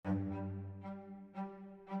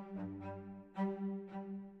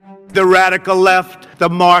the radical left, the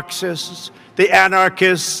Marxists, the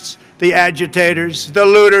anarchists, the agitators, the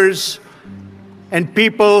looters, and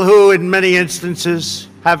people who, in many instances,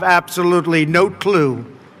 have absolutely no clue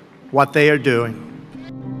what they are doing.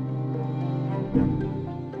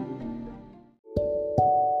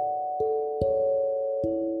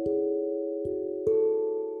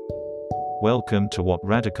 Welcome to What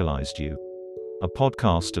Radicalized You, a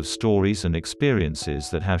podcast of stories and experiences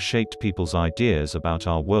that have shaped people's ideas about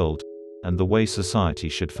our world and the way society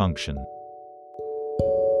should function.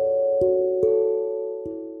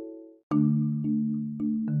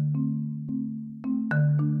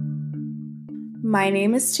 My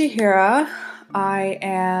name is Tahira. I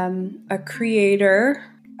am a creator.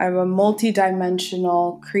 I'm a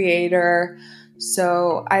multidimensional creator.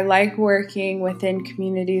 So I like working within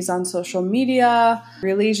communities on social media,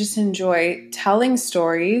 really just enjoy telling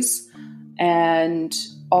stories and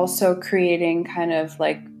also creating kind of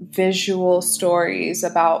like visual stories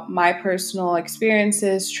about my personal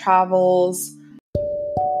experiences, travels.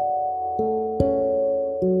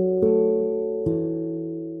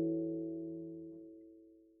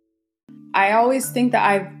 I always think that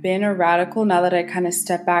I've been a radical now that I kind of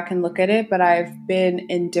step back and look at it, but I've been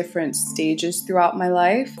in different stages throughout my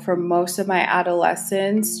life. For most of my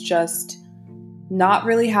adolescence, just not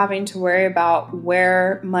really having to worry about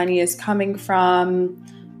where money is coming from.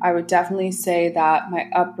 I would definitely say that my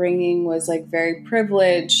upbringing was like very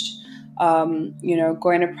privileged,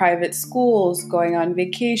 going to private schools, going on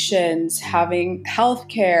vacations, having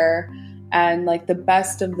healthcare, and like the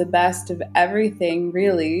best of everything,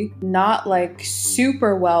 really. Not like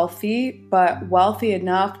super wealthy, but wealthy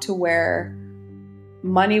enough to where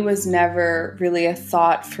money was never really a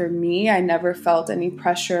thought for me. I never felt any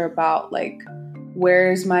pressure about like,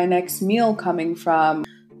 where's my next meal coming from?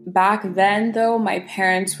 Back then, though, my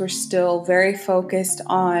parents were still very focused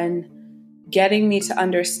on getting me to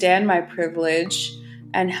understand my privilege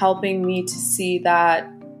and helping me to see that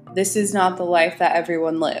this is not the life that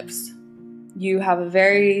everyone lives. You have a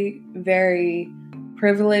very, very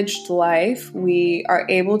privileged life. We are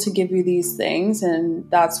able to give you these things, and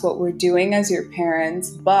that's what we're doing as your parents.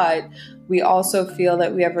 But we also feel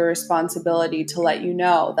that we have a responsibility to let you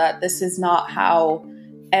know that this is not how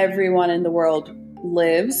everyone in the world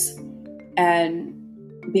lives. And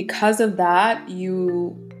because of that,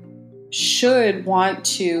 you should want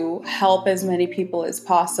to help as many people as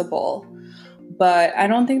possible. But I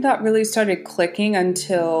don't think that really started clicking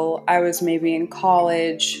until I was maybe in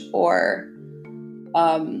college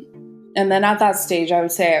and then at that stage, I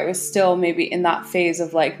would say I was still maybe in that phase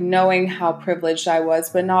of like knowing how privileged I was,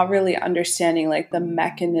 but not really understanding like the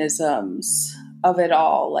mechanisms of it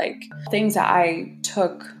all, like things that I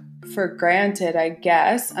took for granted, I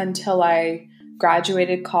guess, until I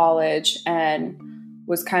graduated college and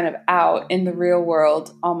was kind of out in the real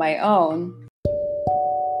world on my own.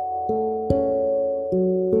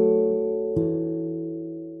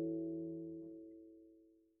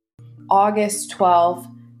 August 12th,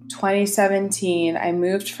 2017, I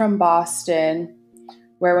moved from Boston,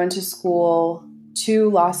 where I went to school, to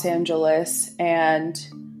Los Angeles, and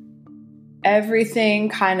everything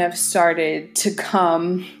kind of started to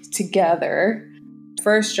come together.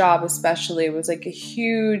 First job especially was like a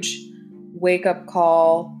huge wake-up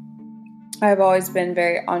call. I've always been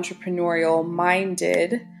very entrepreneurial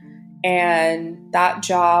minded, and that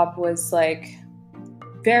job was like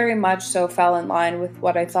very much so fell in line with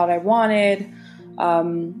what I thought I wanted.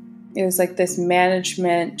 It was like this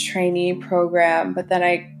management trainee program, but then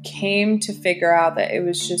I came to figure out that it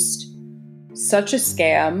was just such a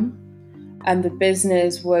scam, and the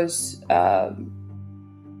business was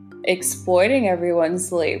exploiting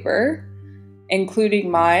everyone's labor,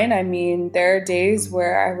 including mine. I mean, there are days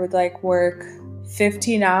where I would like work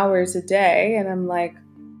 15 hours a day, and I'm like,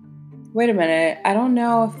 wait a minute, I don't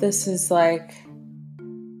know if this is like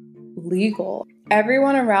legal.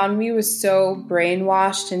 Everyone around me was so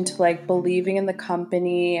brainwashed into like believing in the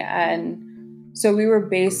company, and so we were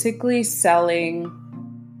basically selling,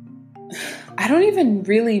 I don't even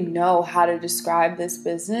really know how to describe this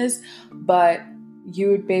business, but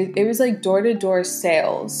it was like door-to-door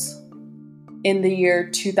sales in the year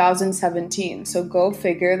 2017. So go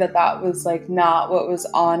figure that was like not what was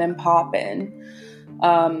on and poppin'.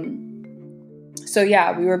 So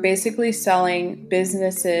yeah, we were basically selling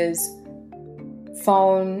businesses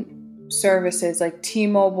phone services, like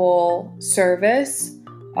T-Mobile service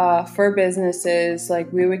for businesses.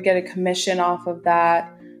 Like we would get a commission off of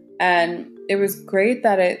that. And it was great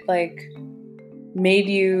that it like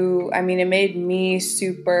it made me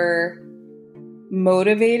super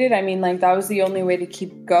motivated. I mean, like, that was the only way to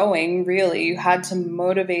keep going, really. You had to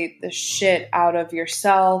motivate the shit out of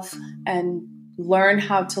yourself and learn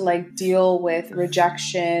how to like deal with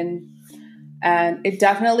rejection. And it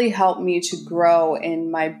definitely helped me to grow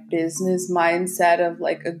in my business mindset of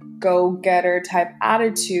like a go-getter type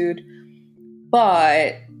attitude.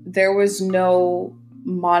 But there was no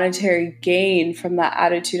monetary gain from that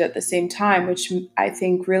attitude at the same time, which I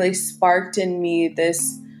think really sparked in me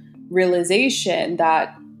this realization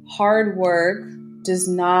that hard work does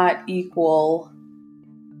not equal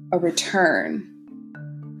a return.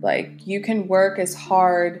 Like, you can work as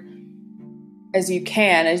hard as you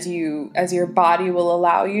can, as your body will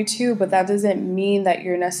allow you to, but that doesn't mean that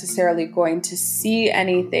you're necessarily going to see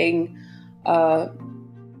anything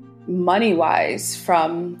money-wise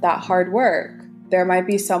from that hard work. There might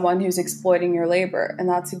be someone who's exploiting your labor, and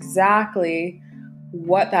that's exactly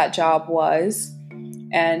what that job was.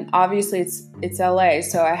 And obviously it's LA,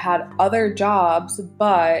 so I had other jobs,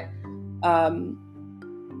 but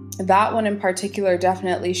that one in particular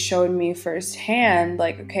definitely showed me firsthand,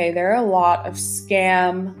 like, okay, there are a lot of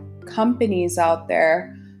scam companies out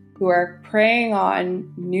there who are preying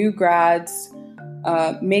on new grads,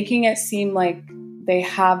 making it seem like they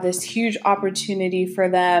have this huge opportunity for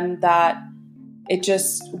them that it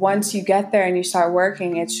just, once you get there and you start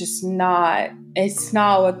working, it's not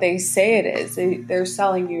what they say it is. They're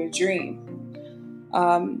selling you a dream.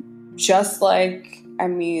 Just like, I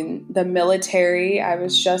mean, the military, I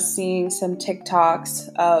was just seeing some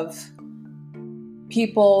TikToks of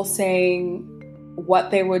people saying what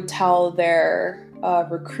they would tell their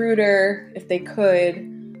recruiter if they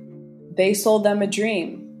could. They sold them a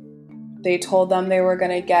dream. They told them they were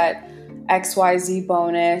going to get XYZ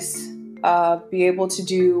bonus, be able to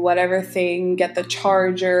do whatever thing, get the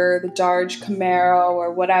Charger, the Dodge Camaro,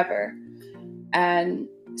 or whatever. And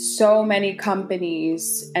so many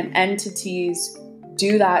companies and entities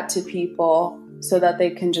do that to people so that they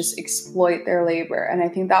can just exploit their labor. And I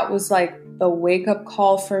think that was like the wake-up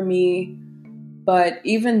call for me. But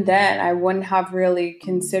even then, I wouldn't have really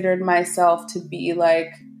considered myself to be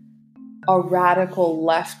like a radical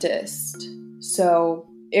leftist. So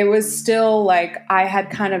it was still like I had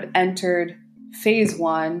kind of entered phase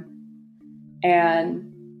one,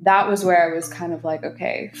 and that was where I was kind of like,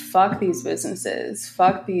 okay, fuck these businesses,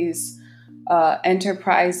 fuck these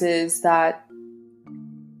enterprises that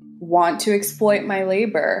want to exploit my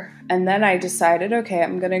labor. And then I decided, okay,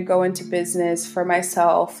 I'm going to go into business for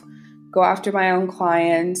myself, go after my own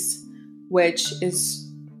clients, which is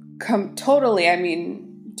totally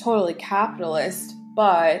capitalist.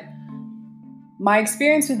 But my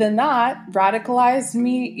experience within that radicalized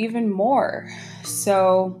me even more.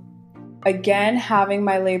 So again, having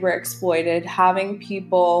my labor exploited, having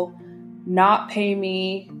people not pay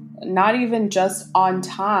me, not even just on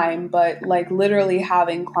time, but like literally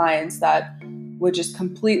having clients that would just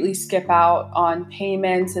completely skip out on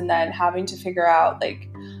payments, and then having to figure out, like,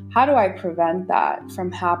 how do I prevent that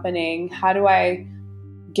from happening? How do I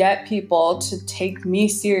get people to take me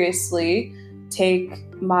seriously, take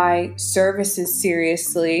my services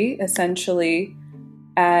seriously, essentially,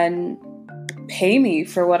 and pay me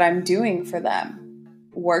for what I'm doing for them?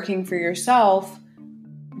 Working for yourself,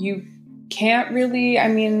 you can't really,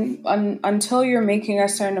 until you're making a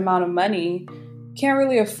certain amount of money, you can't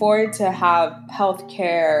really afford to have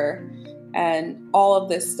healthcare and all of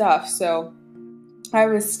this stuff. So I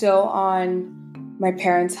was still on my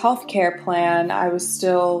parents' healthcare plan. I was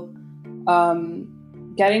still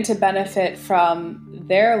getting to benefit from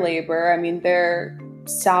their labor. I mean, they're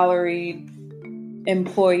salaried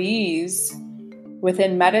employees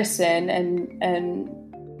within medicine,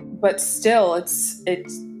 but still, it's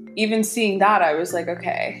even seeing that, I was like,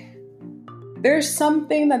 okay, there's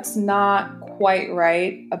something that's not quite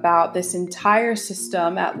right about this entire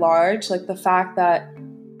system at large. Like the fact that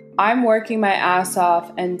I'm working my ass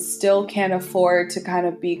off and still can't afford to kind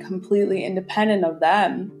of be completely independent of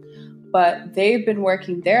them, but they've been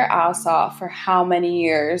working their ass off for how many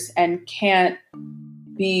years and can't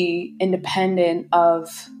be independent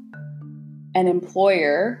of an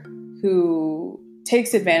employer who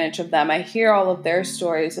takes advantage of them. I hear all of their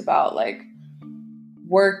stories about like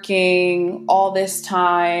working all this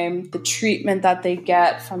time, the treatment that they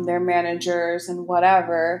get from their managers and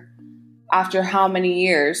whatever, after how many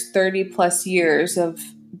years, 30 plus years of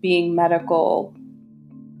being medical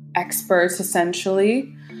experts,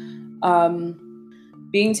 essentially,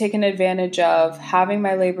 being taken advantage of, having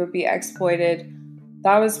my labor be exploited.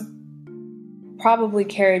 That was probably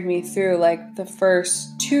carried me through like the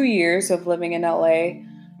first 2 years of living in LA.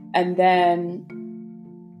 And then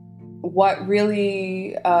what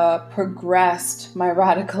really progressed my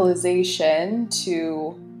radicalization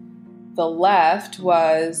to the left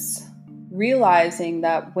was realizing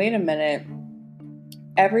that, wait a minute,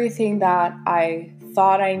 everything that I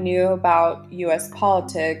thought I knew about US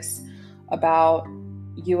politics, about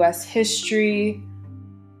US history,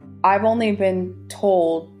 I've only been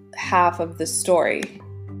told half of the story.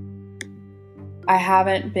 I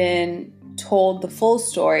haven't been told the full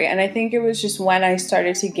story. And I think it was just when I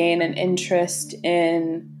started to gain an interest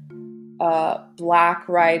in Black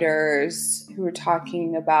writers who were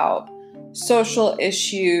talking about social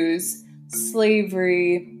issues,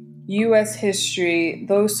 slavery, US history,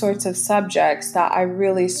 those sorts of subjects, that I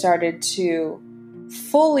really started to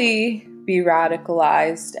fully be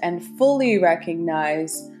radicalized and fully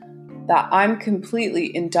recognize that I'm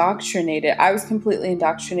completely indoctrinated. I was completely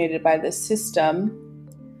indoctrinated by this system.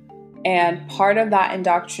 And part of that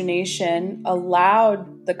indoctrination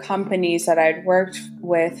allowed the companies that I'd worked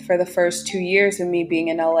with for the first 2 years of me being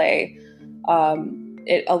in LA,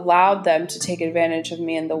 it allowed them to take advantage of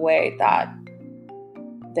me in the way that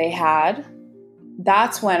they had.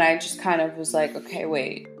 That's when I just kind of was like, okay,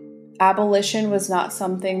 wait. Abolition was not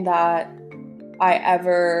something that I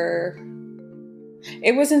ever...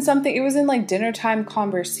 It was in like dinner time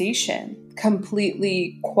conversation,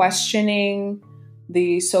 completely questioning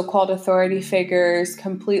the so-called authority figures,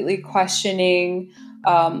 completely questioning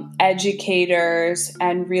educators,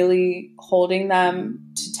 and really holding them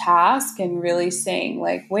to task and really saying,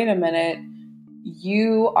 like, wait a minute,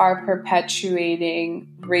 you are perpetuating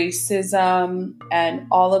racism and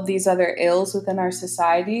all of these other ills within our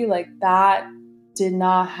society. Like, that did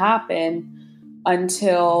not happen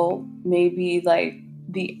until maybe like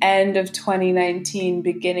the end of 2019,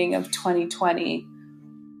 beginning of 2020.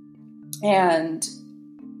 And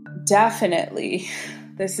definitely,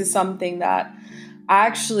 this is something that I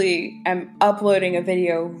actually am uploading a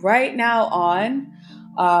video right now on,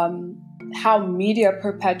 how media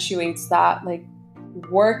perpetuates that, like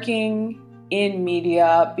working in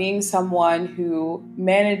media, being someone who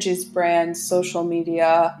manages brands, social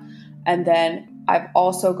media, and then I've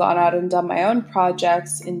also gone out and done my own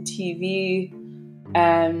projects in TV,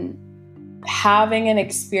 and having an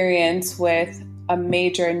experience with a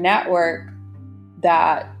major network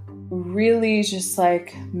that really just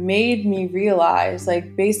like made me realize,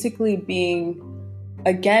 like, basically being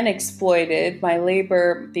again exploited, my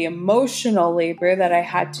labor, the emotional labor that I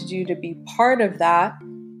had to do to be part of that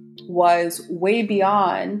was way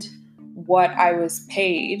beyond what I was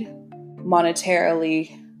paid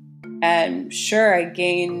monetarily. And sure, I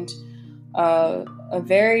gained a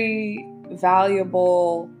very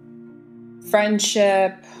valuable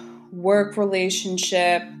friendship, work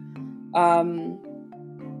relationship.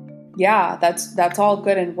 Yeah, that's all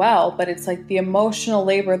good and well, but it's like the emotional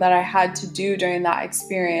labor that I had to do during that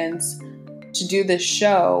experience to do this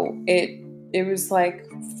show. It was like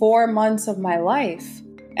 4 months of my life.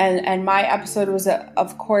 And my episode was,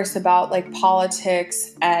 of course, about like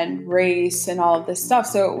politics and race and all of this stuff.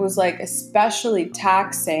 So it was like especially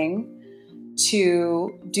taxing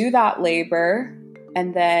to do that labor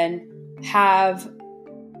and then have,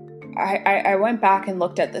 I went back and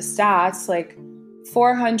looked at the stats, like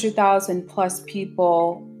 400,000 plus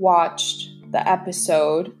people watched the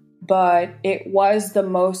episode, but it was the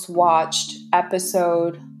most watched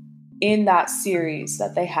episode in that series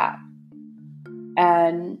that they had.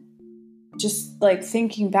 And just like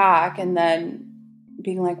thinking back and then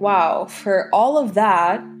being like, wow, for all of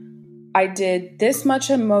that, I did this much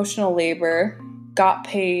emotional labor, got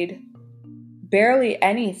paid barely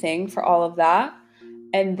anything for all of that.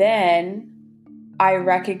 And then I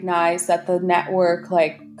recognized that the network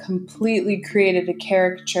like completely created a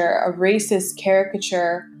caricature, a racist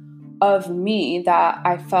caricature of me that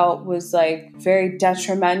I felt was like very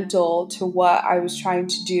detrimental to what I was trying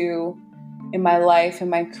to do in my life, in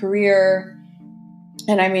my career.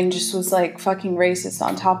 And I mean, just was like fucking racist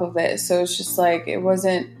on top of it. So it's just like, it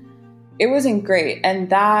wasn't great. And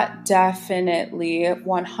that definitely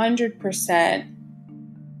 100%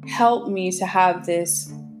 helped me to have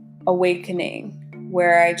this awakening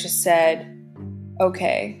where I just said,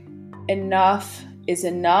 okay, enough is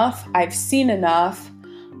enough. I've seen enough.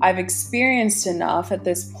 I've experienced enough at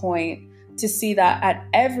this point to see that at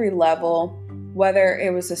every level, whether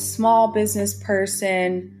it was a small business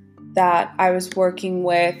person that I was working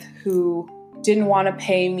with who didn't want to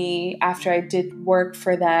pay me after I did work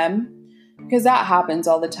for them, because that happens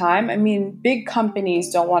all the time. I mean, big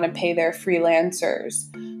companies don't want to pay their freelancers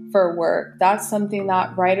for work. That's something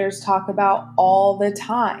that writers talk about all the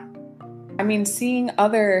time. I mean, seeing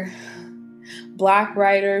other Black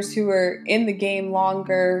writers who are in the game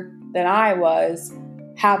longer than I was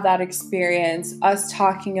have that experience, us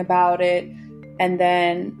talking about it. And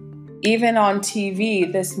then even on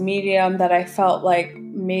TV, this medium that I felt like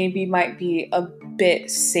maybe might be a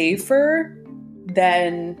bit safer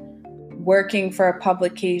than working for a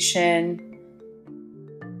publication.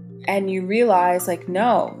 And you realize, like,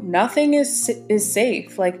 no, nothing is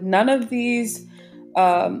safe. Like, none of these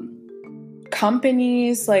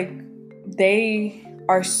companies, like, they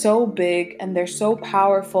are so big and they're so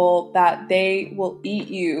powerful that they will eat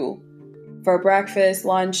you for breakfast,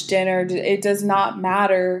 lunch, dinner. It does not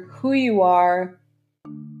matter who you are,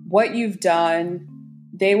 what you've done.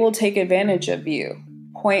 They will take advantage of you,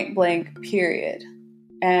 point blank, period.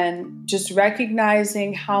 And just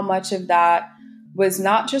recognizing how much of that was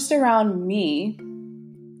not just around me,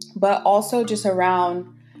 but also just around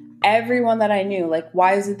everyone that I knew. Like,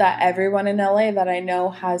 why is it that everyone in LA that I know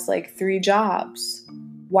has like 3 jobs?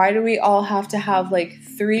 Why do we all have to have like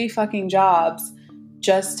 3 fucking jobs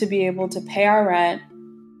just to be able to pay our rent,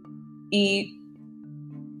 eat,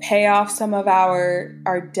 pay off some of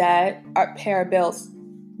our debt, pay our bills?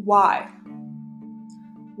 Why?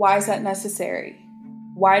 Why is that necessary?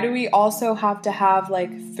 Why do we also have to have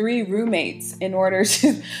like 3 roommates in order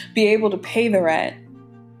to be able to pay the rent?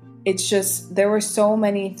 It's just, there were so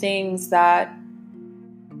many things that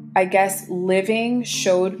I guess living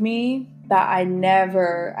showed me that I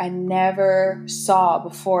never saw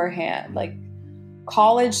beforehand. Like,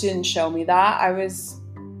 college didn't show me that. I was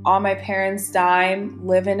on my parents' dime,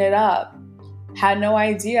 living it up. Had no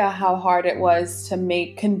idea how hard it was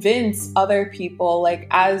to convince other people, like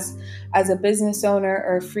as a business owner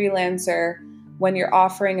or a freelancer, when you're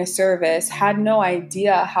offering a service, had no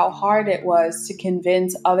idea how hard it was to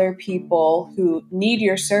convince other people who need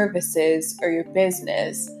your services or your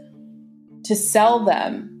business to sell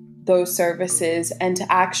them those services and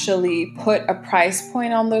to actually put a price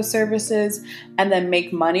point on those services and then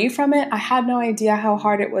make money from it. I had no idea how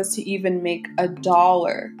hard it was to even make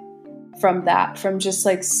 $1 from that, from just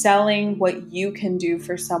like selling what you can do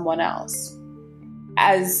for someone else.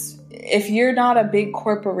 As if you're not a big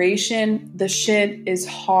corporation, the shit is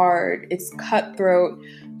hard. It's cutthroat.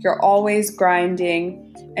 You're always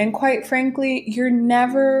grinding. And quite frankly, you're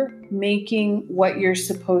never making what you're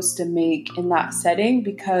supposed to make in that setting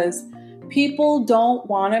because people don't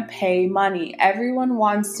want to pay money. Everyone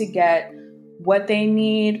wants to get what they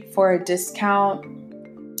need for a discount.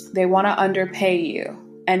 They want to underpay you.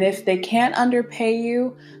 And if they can't underpay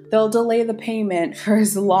you, they'll delay the payment for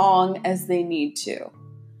as long as they need to.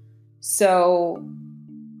 So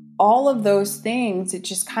all of those things, it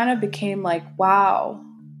just kind of became like, wow,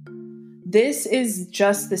 this is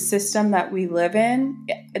just the system that we live in.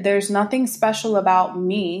 There's nothing special about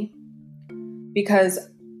me, because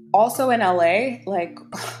also in LA, like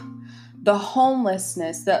the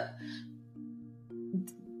homelessness, the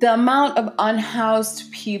amount of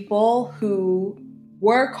unhoused people who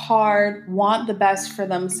work hard, want the best for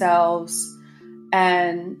themselves,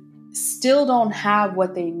 and still don't have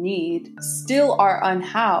what they need, still are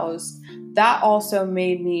unhoused, that also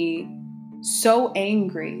made me so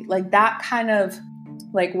angry. Like that kind of,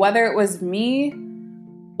 like whether it was me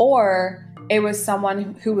or it was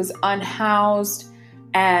someone who was unhoused.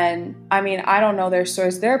 And I mean, I don't know their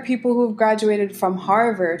stories. There are people who've graduated from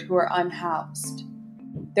Harvard who are unhoused.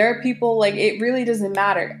 There are people, like, it really doesn't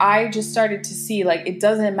matter. I just started to see, like, it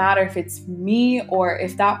doesn't matter if it's me or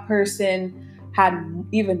if that person had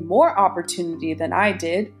even more opportunity than I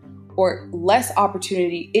did or less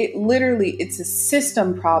opportunity. It's a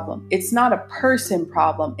system problem. It's not a person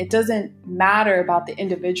problem. It doesn't matter about the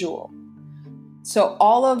individual. So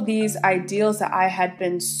all of these ideals that I had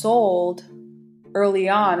been sold early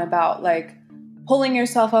on about, like, pulling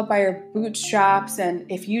yourself up by your bootstraps and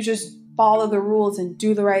if you just follow the rules and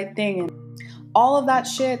do the right thing, and all of that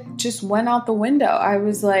shit just went out the window. I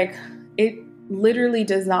was like, it literally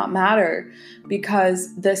does not matter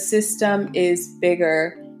because the system is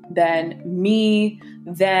bigger than me,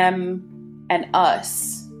 them, and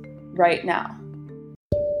us right now.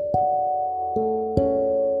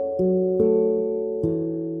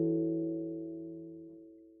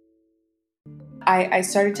 I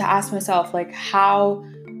started to ask myself, like, how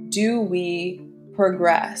do we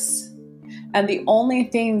progress? And the only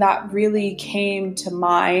thing that really came to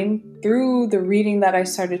mind through the reading that I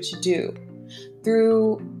started to do,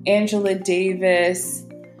 through Angela Davis,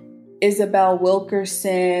 Isabel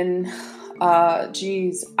Wilkerson,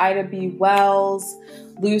 Ida B. Wells,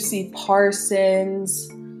 Lucy Parsons.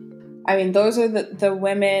 I mean, those are the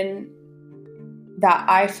women that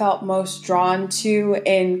I felt most drawn to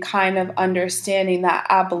in kind of understanding that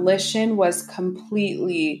abolition was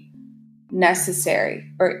completely necessary,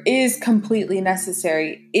 or is completely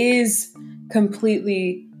necessary, is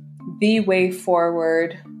completely the way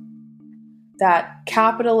forward, that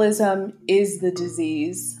capitalism is the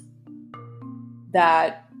disease,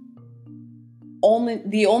 that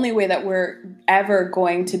the only way that we're ever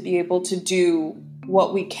going to be able to do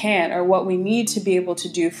what we can or what we need to be able to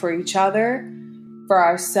do for each other, for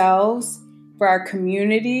ourselves, for our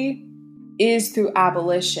community, is through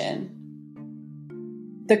abolition.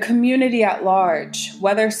 The community at large,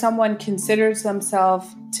 whether someone considers themselves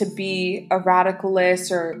to be a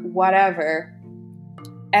radicalist or whatever,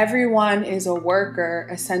 everyone is a worker,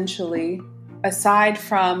 essentially, aside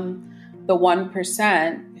from the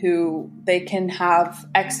 1% who they can have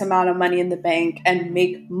X amount of money in the bank and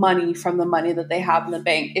make money from the money that they have in the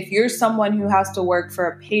bank. If you're someone who has to work for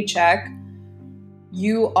a paycheck,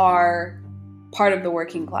 you are part of the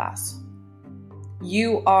working class.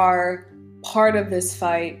 You are part of this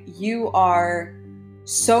fight. You are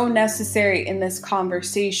so necessary in this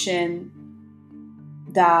conversation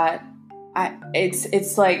that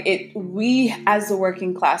we as the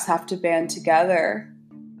working class have to band together.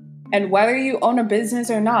 And whether you own a business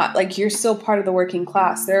or not, like, you're still part of the working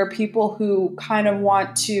class. There are people who kind of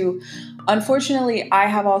want to, unfortunately, I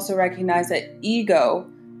have also recognized that ego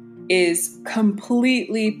is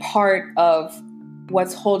completely part of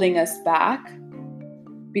what's holding us back,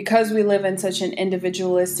 because we live in such an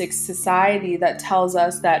individualistic society that tells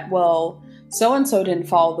us that, well, so-and-so didn't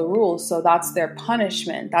follow the rules, so that's their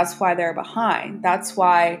punishment. That's why they're behind. That's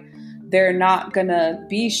why they're not gonna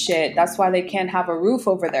be shit. That's why they can't have a roof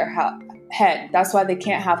over their head. That's why they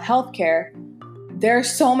can't have healthcare. There are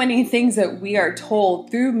so many things that we are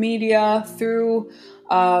told through media, through,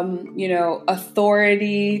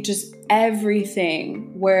 authority, just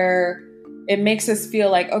everything, where it makes us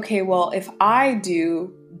feel like, okay, well, if I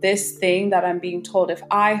do this thing that I'm being told, if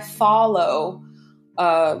I follow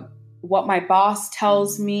what my boss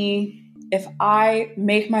tells me, if I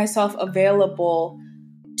make myself available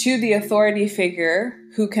to the authority figure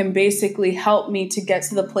who can basically help me to get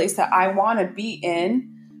to the place that I want to be in,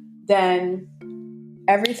 then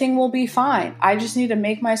everything will be fine. I just need to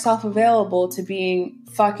make myself available to being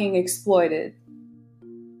fucking exploited.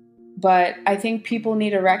 But I think people need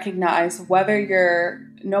to recognize,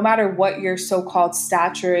 no matter what your so-called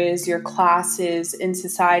stature is, your class is in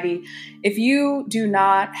society, if you do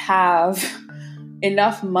not have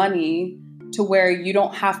enough money to where you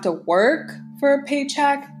don't have to work for a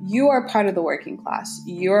paycheck, you are part of the working class.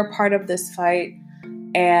 You're part of this fight.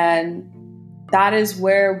 And that is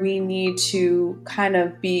where we need to kind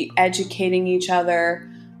of be educating each other,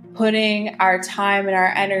 putting our time and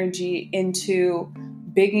our energy into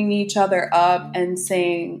bigging each other up and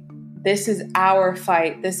saying, this is our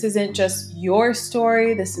fight. This isn't just your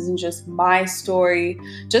story. This isn't just my story.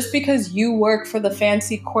 Just because you work for the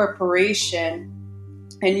fancy corporation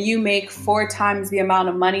and you make 4 times the amount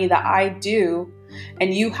of money that I do,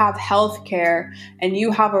 and you have healthcare and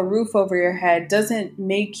you have a roof over your head, doesn't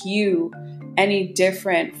make you any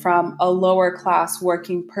different from a lower class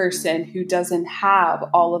working person who doesn't have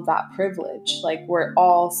all of that privilege. Like, we're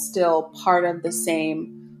all still part of the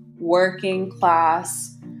same working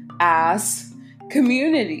class ass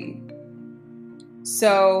community.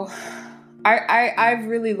 So I've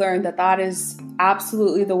really learned that is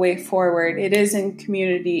absolutely the way forward. It is in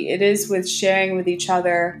community. It is with sharing with each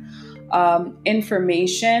other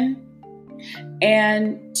information,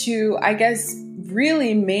 and to, I guess,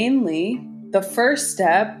 really mainly the first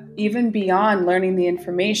step, even beyond learning the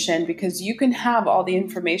information, because you can have all the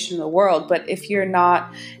information in the world, but if you're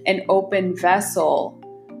not an open vessel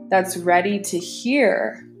that's ready to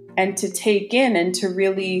hear and to take in and to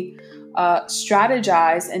really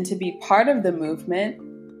strategize and to be part of the movement,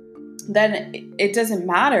 then it doesn't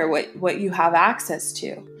matter what you have access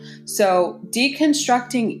to. So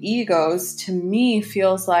deconstructing egos, to me,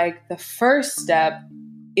 feels like the first step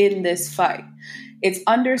in this fight. It's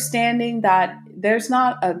understanding that there's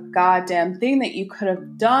not a goddamn thing that you could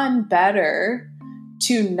have done better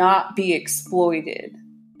to not be exploited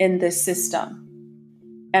in this system.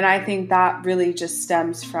 And I think that really just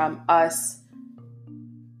stems from us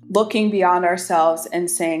looking beyond ourselves and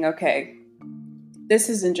saying, okay, this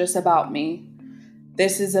isn't just about me.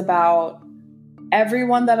 This is about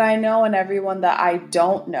everyone that I know and everyone that I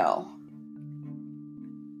don't know.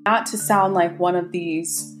 Not to sound like one of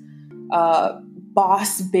these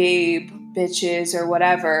boss babe bitches or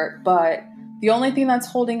whatever, but the only thing that's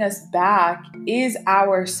holding us back is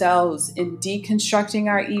ourselves in deconstructing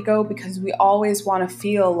our ego, because we always want to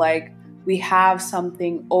feel like we have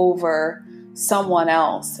something over someone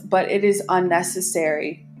else, but it is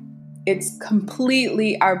unnecessary. It's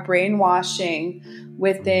completely our brainwashing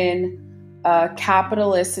within a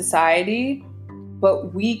capitalist society,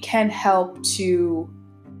 but we can help to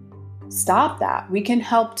stop that. We can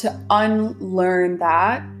help to unlearn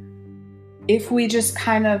that if we just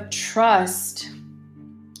kind of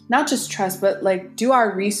not just trust, but like do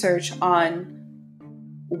our research on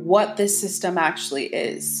what this system actually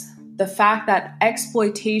is. The fact that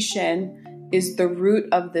exploitation is the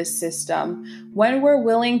root of this system. When we're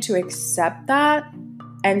willing to accept that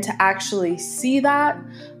and to actually see that,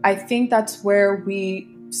 I think that's where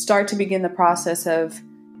we start to begin the process of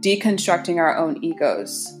deconstructing our own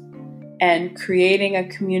egos and creating a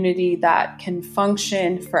community that can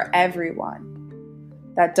function for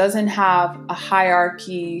everyone, that doesn't have a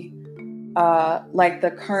hierarchy like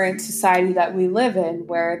the current society that we live in,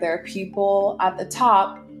 where there are people at the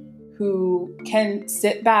top who can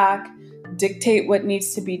sit back, dictate what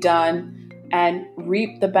needs to be done, and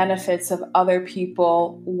reap the benefits of other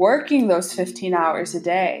people working those 15 hours a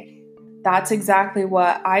day. That's exactly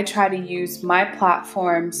what I try to use my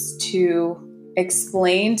platforms to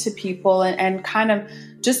explain to people and kind of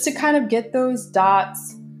get those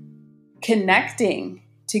dots connecting,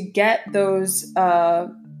 to get those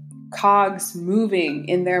cogs moving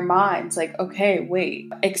in their minds. Like, okay, wait,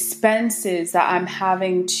 expenses that I'm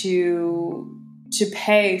having to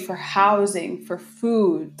pay for housing, for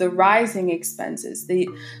food, the rising expenses, the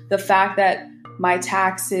fact that my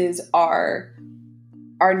taxes are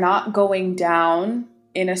not going down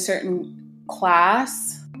in a certain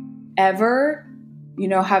class ever,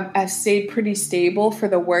 have stayed pretty stable for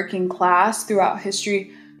the working class throughout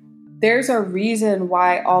history. There's a reason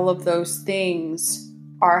why all of those things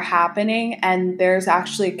are happening, and there's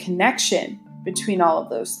actually a connection between all of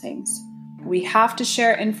those things. We have to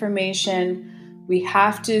share information. We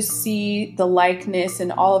have to see the likeness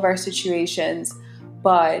in all of our situations,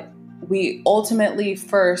 but we ultimately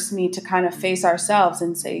first need to kind of face ourselves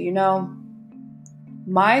and say,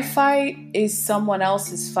 my fight is someone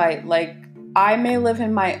else's fight. Like, I may live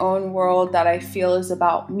in my own world that I feel is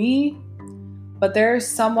about me, but there is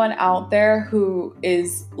someone out there who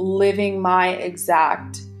is living my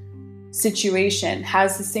exact situation,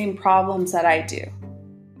 has the same problems that I do.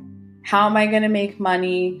 How am I going to make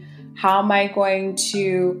money? How am I going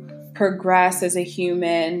to progress as a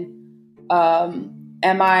human?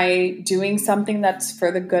 Am I doing something that's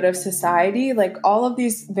for the good of society? Like, all of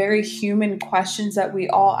these very human questions that we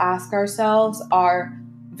all ask ourselves are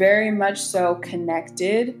very much so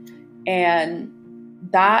connected. And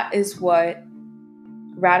that is what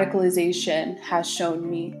radicalization has shown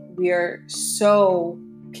me. We are so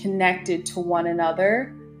connected to one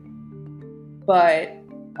another, but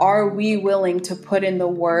are we willing to put in the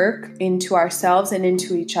work into ourselves and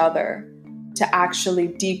into each other to actually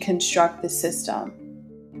deconstruct the system?